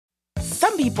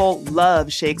Some people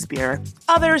love Shakespeare,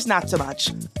 others not so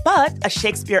much. But a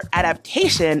Shakespeare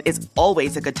adaptation is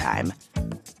always a good time.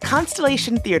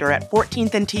 Constellation Theater at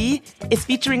 14th and T is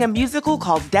featuring a musical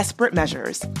called Desperate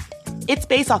Measures. It's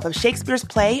based off of Shakespeare's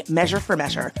play Measure for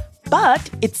Measure, but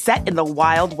it's set in the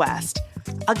Wild West.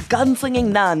 A gunslinging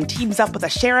nun teams up with a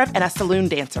sheriff and a saloon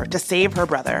dancer to save her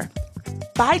brother.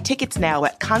 Buy tickets now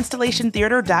at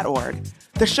constellationtheater.org.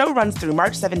 The show runs through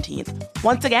March 17th.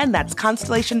 Once again, that's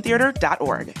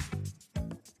constellationtheater.org.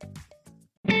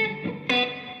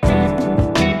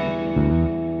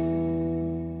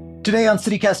 Today on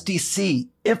CityCast DC,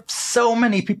 if so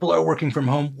many people are working from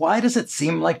home, why does it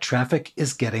seem like traffic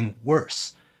is getting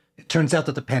worse? It turns out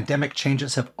that the pandemic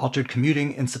changes have altered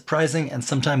commuting in surprising and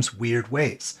sometimes weird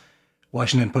ways.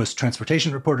 Washington Post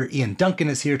transportation reporter Ian Duncan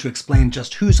is here to explain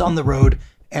just who's on the road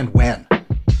and when.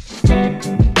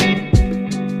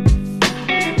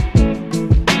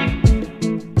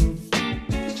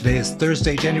 Today is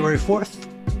Thursday, January 4th.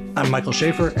 I'm Michael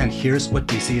Schaefer, and here's what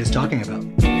DC is talking about.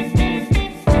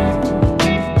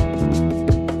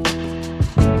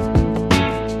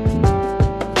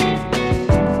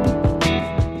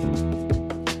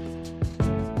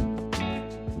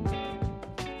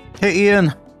 Hey,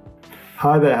 Ian.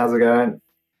 Hi there. How's it going?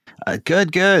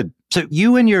 Good. So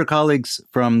you and your colleagues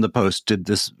from the Post did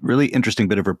this really interesting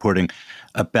bit of reporting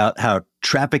about how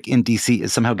traffic in DC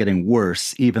is somehow getting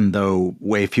worse, even though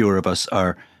way fewer of us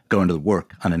are going to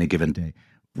work on any given day.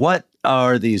 What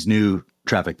are these new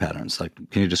traffic patterns?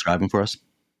 Can you describe them for us?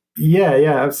 Yeah,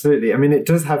 absolutely. I mean, it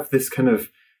does have this kind of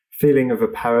feeling of a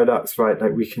paradox, right?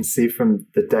 Like we can see from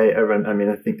the data, and I mean,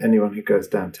 I think anyone who goes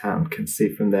downtown can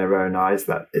see from their own eyes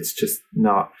that it's just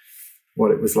not what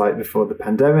it was like before the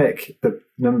pandemic. The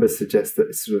numbers suggest that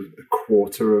it's sort of a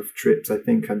quarter of trips, I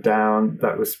think, are down.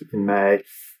 That was in May.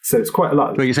 So it's quite a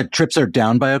lot. But you said trips are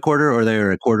down by a quarter, or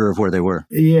they're a quarter of where they were?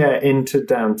 Yeah, into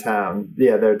downtown.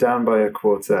 Yeah, they're down by a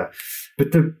quarter.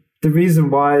 But the reason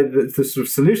why the sort of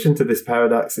solution to this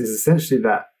paradox is essentially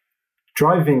that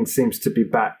driving seems to be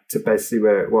back to basically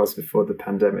where it was before the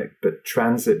pandemic, but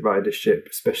transit ridership,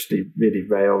 especially really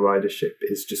rail ridership,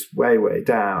 is just way, way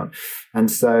down.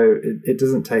 And so it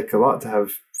doesn't take a lot to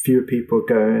have fewer people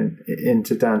going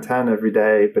into downtown every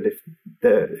day, but if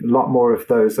a lot more of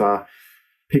those are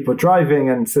people driving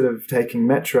and sort of taking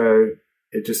metro,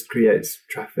 it just creates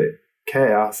traffic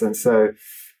chaos. And so,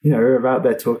 we're out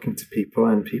there talking to people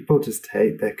and people just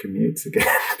hate their commutes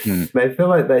again. They feel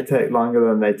like they take longer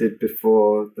than they did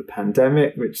before the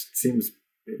pandemic, which seems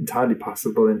entirely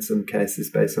possible in some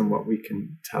cases based on what we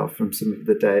can tell from some of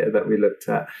the data that we looked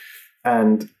at.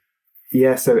 And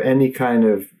so any kind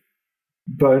of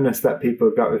bonus that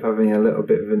people got with having a little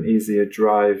bit of an easier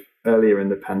drive earlier in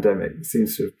the pandemic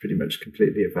seems to have pretty much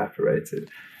completely evaporated.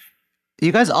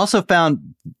 You guys also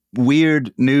found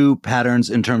weird new patterns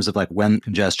in terms of when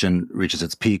congestion reaches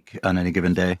its peak on any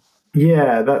given day?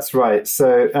 Yeah, that's right.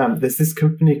 So there's this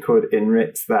company called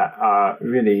Inrix that are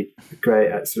really great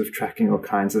at sort of tracking all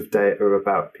kinds of data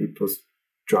about people's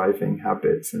driving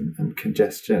habits and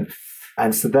congestion.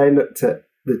 And so they looked at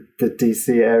the DC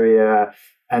area.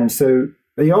 And so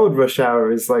the old rush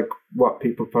hour is like what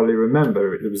people probably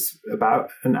remember. It was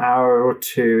about an hour or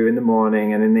two in the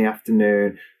morning and in the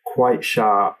afternoon, quite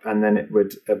sharp, and then it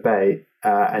would abate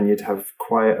and you'd have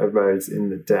quieter roads in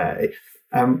the day.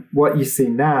 What you see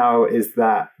now is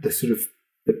that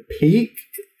the peak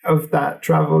of that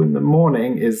travel in the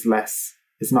morning is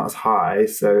not as high,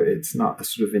 so it's not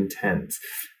as sort of intense,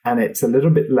 and it's a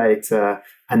little bit later,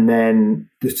 and then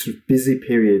the sort of busy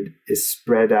period is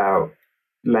spread out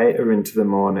later into the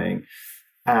morning,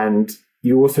 and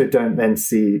you also don't then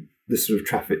see the sort of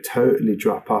traffic totally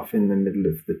drop off in the middle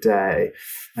of the day.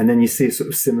 And then you see a sort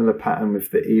of similar pattern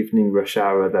with the evening rush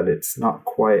hour, that it's not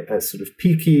quite as sort of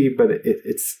peaky, but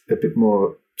it's a bit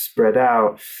more spread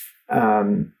out.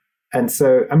 And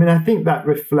so, I mean, I think that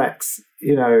reflects,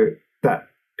 that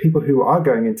people who are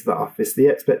going into the office, the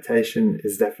expectation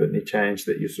is definitely changed,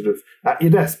 that you're sort of at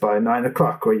your desk by 9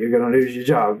 o'clock or you're going to lose your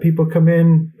job. People come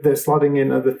in, they're slotting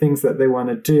in other things that they want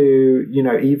to do.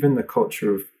 Even the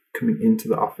culture of coming into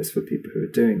the office for people who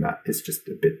are doing that is just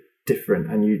a bit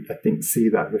different. And you, I think, see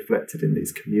that reflected in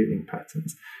these commuting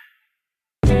patterns.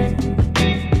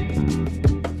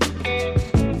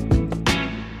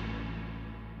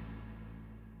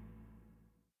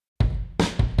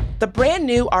 The brand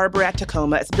new Arbor at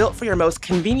Tacoma is built for your most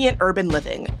convenient urban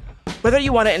living. Whether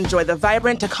you want to enjoy the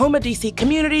vibrant Tacoma DC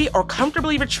community or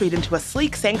comfortably retreat into a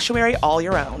sleek sanctuary all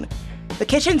your own. The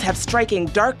kitchens have striking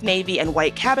dark navy and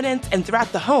white cabinets, and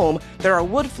throughout the home, there are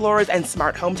wood floors and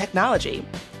smart home technology.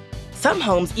 Some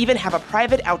homes even have a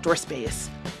private outdoor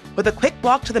space. With a quick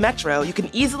walk to the Metro, you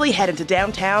can easily head into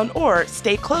downtown or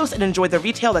stay close and enjoy the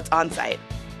retail that's on site.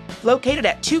 Located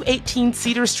at 218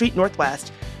 Cedar Street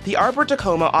Northwest, the Arbor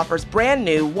Tacoma offers brand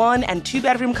new 1- and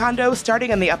 2-bedroom condos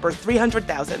starting in the upper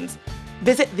 300,000s.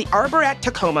 Visit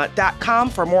thearborattacoma.com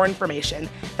for more information.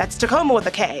 That's Tacoma with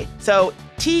a K, so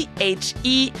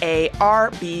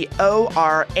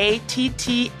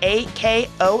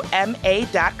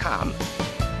TheArborattacoma.com.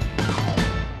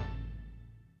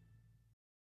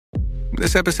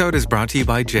 This episode is brought to you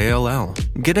by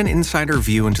JLL. Get an insider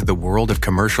view into the world of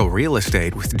commercial real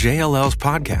estate with JLL's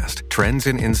podcast, Trends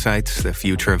and Insights, the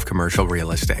Future of Commercial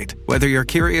Real Estate. Whether you're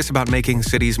curious about making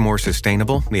cities more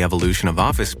sustainable, the evolution of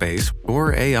office space,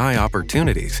 or AI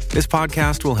opportunities, this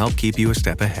podcast will help keep you a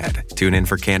step ahead. Tune in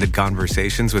for candid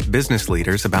conversations with business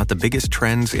leaders about the biggest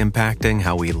trends impacting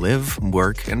how we live,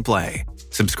 work, and play.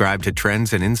 Subscribe to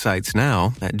Trends and Insights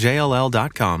now at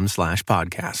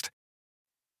jll.com/podcast.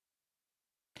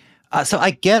 So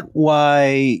I get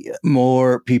why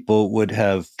more people would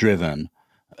have driven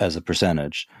as a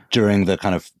percentage during the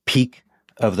kind of peak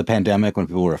of the pandemic when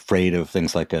people were afraid of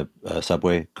things like a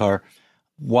subway car.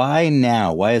 Why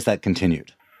now? Why has that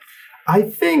continued? I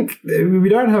think we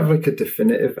don't have like a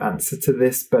definitive answer to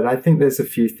this, but I think there's a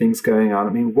few things going on. I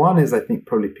mean, one is I think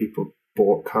probably people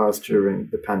bought cars during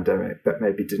the pandemic that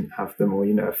maybe didn't have them, or,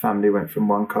 a family went from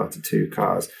one car to two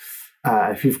cars.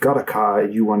 If you've got a car,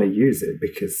 you want to use it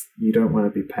because you don't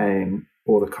want to be paying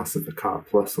all the cost of the car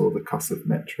plus all the cost of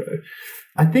Metro.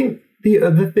 I think the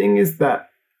other thing is that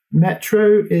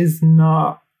Metro is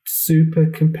not super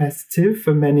competitive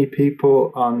for many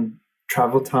people on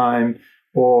travel time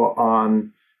or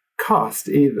on cost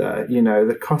either.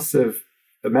 The cost of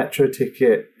a Metro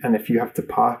ticket, and if you have to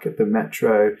park at the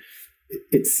Metro,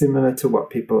 it's similar to what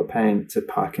people are paying to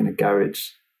park in a garage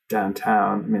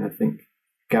downtown. I mean, I think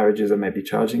garages are maybe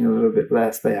charging a little bit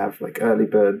less. They have like early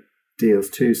bird deals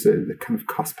too, so the kind of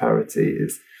cost parity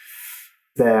is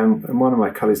there. And one of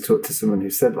my colleagues talked to someone who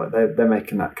said like they're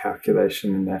making that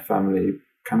calculation in their family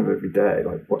kind of every day,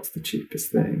 like what's the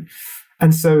cheapest thing.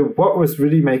 And so what was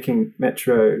really making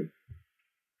Metro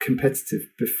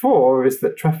competitive before is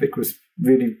that traffic was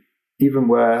really even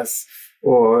worse,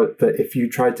 or that if you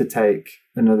tried to take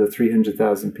another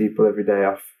 300,000 people every day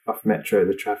off Metro,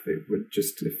 the traffic would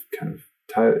just have kind of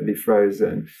totally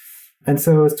frozen. And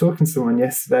so I was talking to someone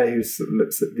yesterday who sort of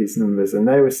looks at these numbers, and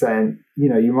they were saying,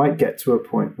 you might get to a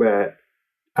point where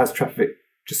as traffic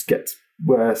just gets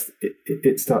worse,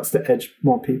 it starts to edge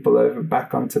more people over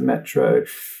back onto Metro,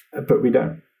 but we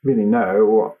don't really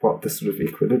know what the sort of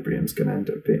equilibrium is going to end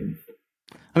up being.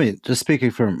 I mean, just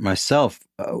speaking for myself,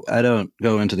 I don't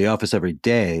go into the office every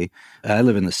day. I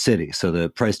live in the city, so the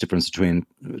price difference between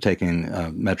taking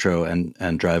Metro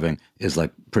and driving is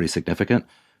like pretty significant.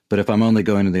 But if I'm only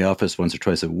going to the office once or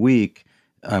twice a week,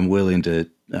 I'm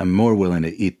more willing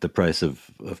to eat the price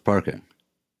of parking.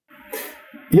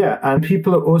 Yeah, and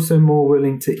people are also more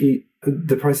willing to eat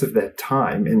the price of their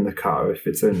time in the car if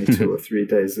it's only 2 or 3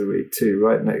 days a week too,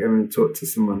 right? Like, I talked to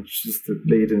someone, she's the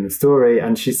lead in the story,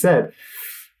 and she said,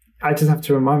 I just have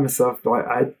to remind myself, like,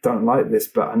 I don't like this,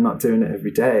 but I'm not doing it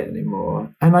every day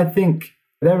anymore. And I think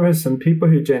there are some people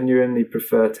who genuinely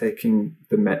prefer taking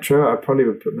the Metro. I probably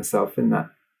would put myself in that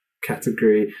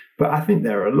category. But I think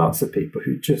there are lots of people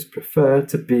who just prefer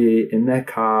to be in their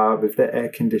car with their air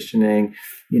conditioning.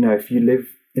 If you live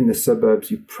in the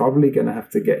suburbs, you're probably going to have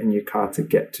to get in your car to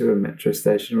get to a Metro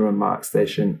station or a MARC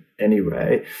station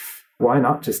anyway. Why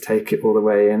not just take it all the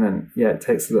way in? And yeah, it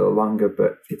takes a little longer,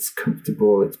 but it's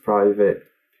comfortable, it's private.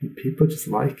 People just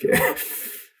like it.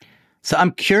 So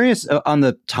I'm curious on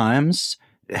the times,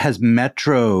 has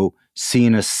Metro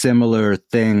seen a similar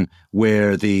thing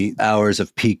where the hours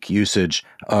of peak usage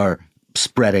are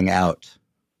spreading out?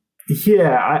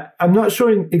 Yeah, I'm not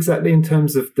sure exactly in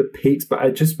terms of the peaks, but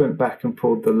I just went back and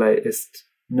pulled the latest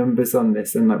numbers on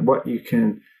this. And like what you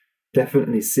can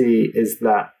definitely see is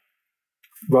that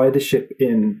ridership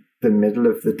in the middle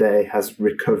of the day has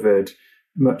recovered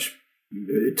much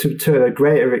to a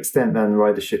greater extent than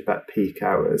ridership at peak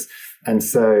hours. And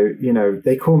so,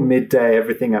 they call midday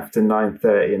everything after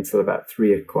 9:30 until about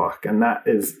 3:00. And that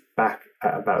is back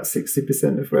at about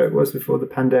 60% of where it was before the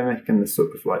pandemic. And the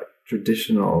sort of like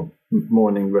traditional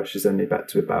morning rush is only back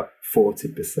to about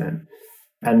 40%.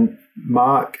 And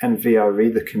MARC and VRE,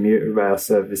 the commuter rail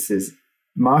services,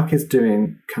 MARC is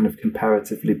doing kind of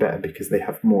comparatively better because they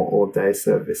have more all-day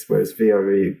service, whereas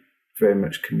VRE very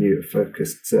much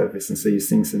commuter-focused service. And so you're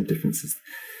seeing some differences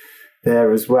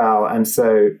there as well. And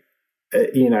so,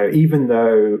 even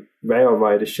though rail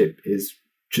ridership is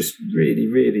just really,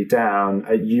 really down,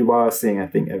 you are seeing, I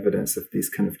think, evidence of these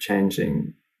kind of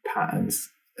changing patterns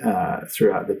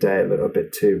throughout the day a little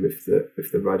bit too with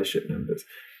the ridership numbers.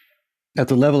 At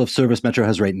the level of service Metro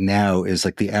has right now, is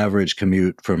like the average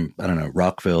commute from, I don't know,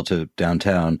 Rockville to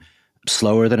downtown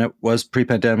slower than it was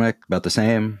pre-pandemic, about the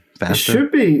same, faster? It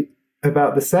should be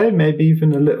about the same, maybe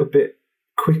even a little bit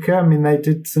quicker. I mean, they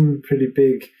did some pretty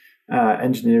big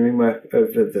engineering work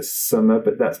over the summer,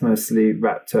 but that's mostly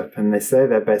wrapped up, and they say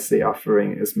they're basically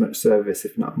offering as much service,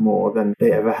 if not more, than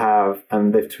they ever have,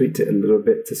 and they've tweaked it a little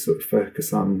bit to sort of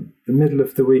focus on the middle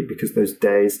of the week because those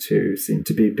days too seem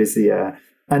to be busier.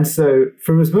 And so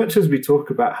for as much as we talk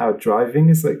about how driving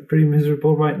is like pretty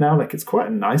miserable right now, like it's quite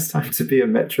a nice time to be a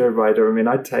Metro rider. I mean,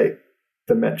 I take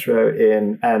the Metro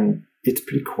in and it's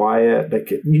pretty quiet.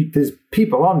 Like there's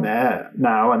people on there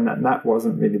now, and that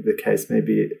wasn't really the case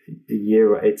maybe a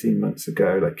year or 18 months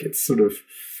ago. Like it sort of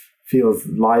feels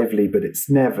lively, but it's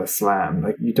never slammed.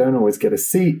 Like you don't always get a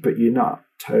seat, but you're not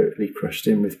totally crushed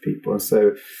in with people.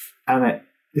 And it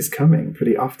is coming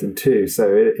pretty often too.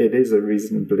 So it is a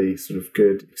reasonably sort of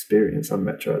good experience on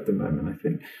Metro at the moment, I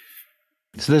think.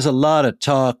 So there's a lot of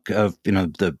talk of,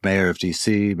 the mayor of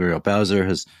DC, Muriel Bowser,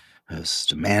 has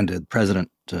demanded the president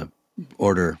to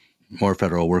order more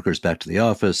federal workers back to the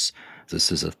office.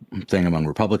 This is a thing among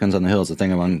Republicans on the Hill. It's a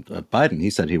thing among Biden.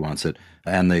 He said he wants it.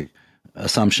 And the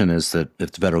assumption is that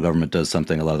if the federal government does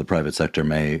something, a lot of the private sector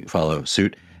may follow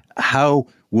suit. How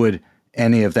would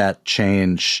any of that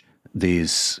change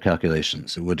these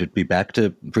calculations? Would it be back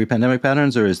to pre-pandemic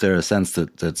patterns, or is there a sense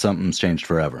that something's changed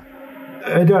forever?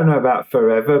 I don't know about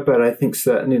forever, but I think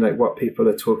certainly like what people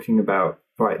are talking about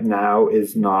right now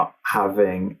is not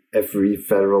having every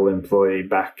federal employee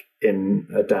back in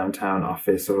a downtown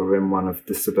office or in one of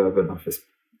the suburban office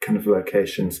kind of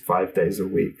locations 5 days a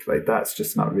week. Like that's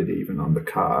just not really even on the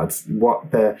cards.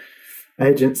 What the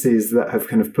agencies that have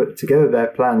kind of put together their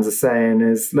plans are saying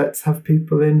is let's have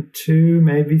people in 2,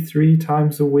 maybe 3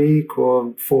 times a week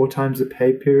or 4 times a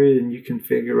pay period, and you can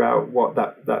figure out what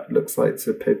that looks like.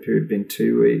 So pay period being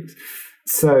 2 weeks.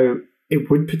 So it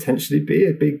would potentially be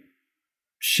a big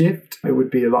shift. It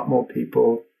would be a lot more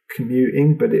people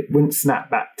commuting, but it wouldn't snap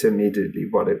back to immediately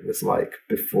what it was like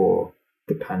before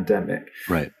the pandemic.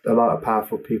 Right. A lot of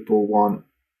powerful people want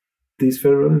these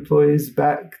federal employees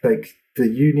back. Like the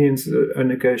unions are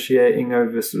negotiating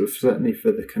over sort of certainly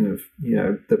for the kind of,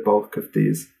 the bulk of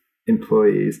these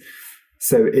employees.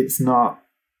 So it's not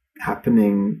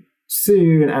happening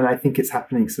soon. And I think it's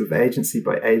happening sort of agency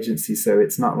by agency. So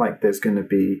it's not like there's going to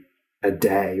be a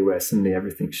day where suddenly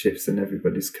everything shifts and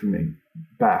everybody's coming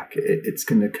back. It's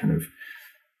going to kind of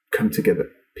come together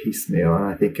piecemeal. And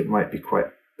I think it might be quite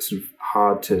sort of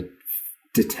hard to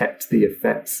detect the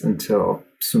effects until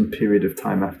some period of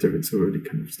time after it's already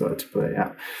kind of started to play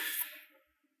out.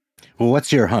 Well,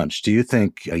 what's your hunch? Do you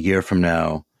think a year from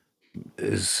now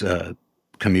is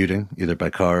commuting, either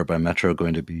by car or by Metro,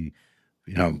 going to be,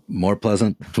 more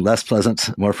pleasant, less pleasant,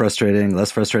 more frustrating,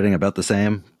 less frustrating, about the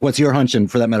same? What's your hunch? And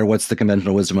for that matter, what's the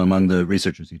conventional wisdom among the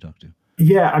researchers you talk to?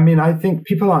 Yeah, I mean, I think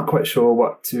people aren't quite sure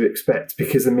what to expect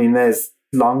because, I mean, there's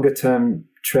longer term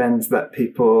trends that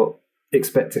people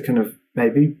expect to kind of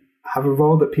maybe have a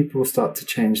role that people will start to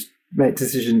change, make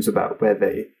decisions about where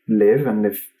they live and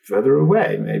live further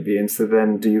away maybe. And so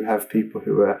then do you have people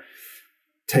who are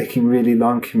taking really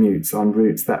long commutes on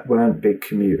routes that weren't big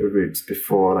commuter routes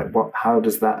before? Like how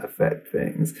does that affect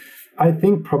things? I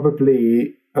think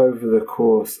probably over the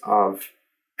course of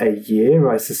a year,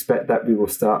 I suspect that we will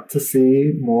start to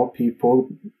see more people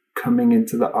coming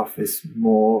into the office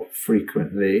more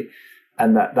frequently,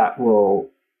 and that will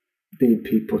lead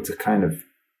people to kind of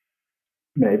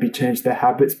maybe change their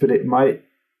habits, but it might,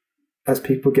 as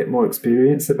people get more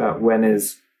experience about when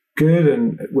is good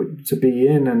and to be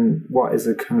in and what is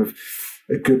a kind of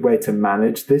a good way to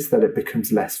manage this, that it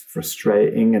becomes less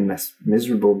frustrating and less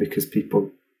miserable because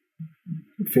people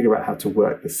figure out how to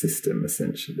work the system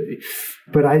essentially.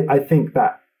 But I think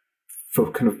that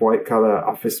for kind of white collar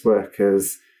office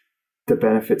workers, the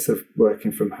benefits of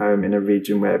working from home in a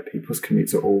region where people's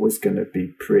commutes are always going to be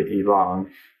pretty long,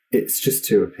 it's just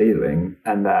too appealing,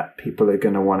 and that people are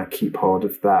going to want to keep hold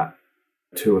of that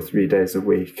 2 or 3 days a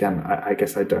week. And I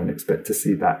guess I don't expect to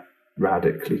see that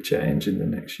radically change in the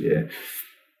next year.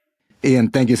 Ian,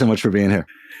 thank you so much for being here.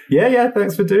 Yeah,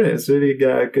 thanks for doing it. It's really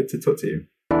good to talk to you.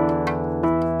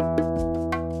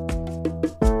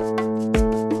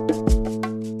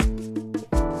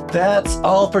 That's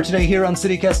all for today here on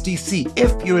CityCast DC.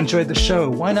 If you enjoyed the show,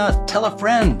 why not tell a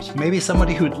friend, maybe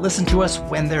somebody who'd listen to us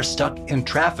when they're stuck in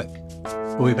traffic.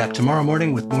 We'll be back tomorrow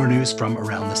morning with more news from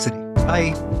around the city.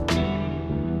 Bye.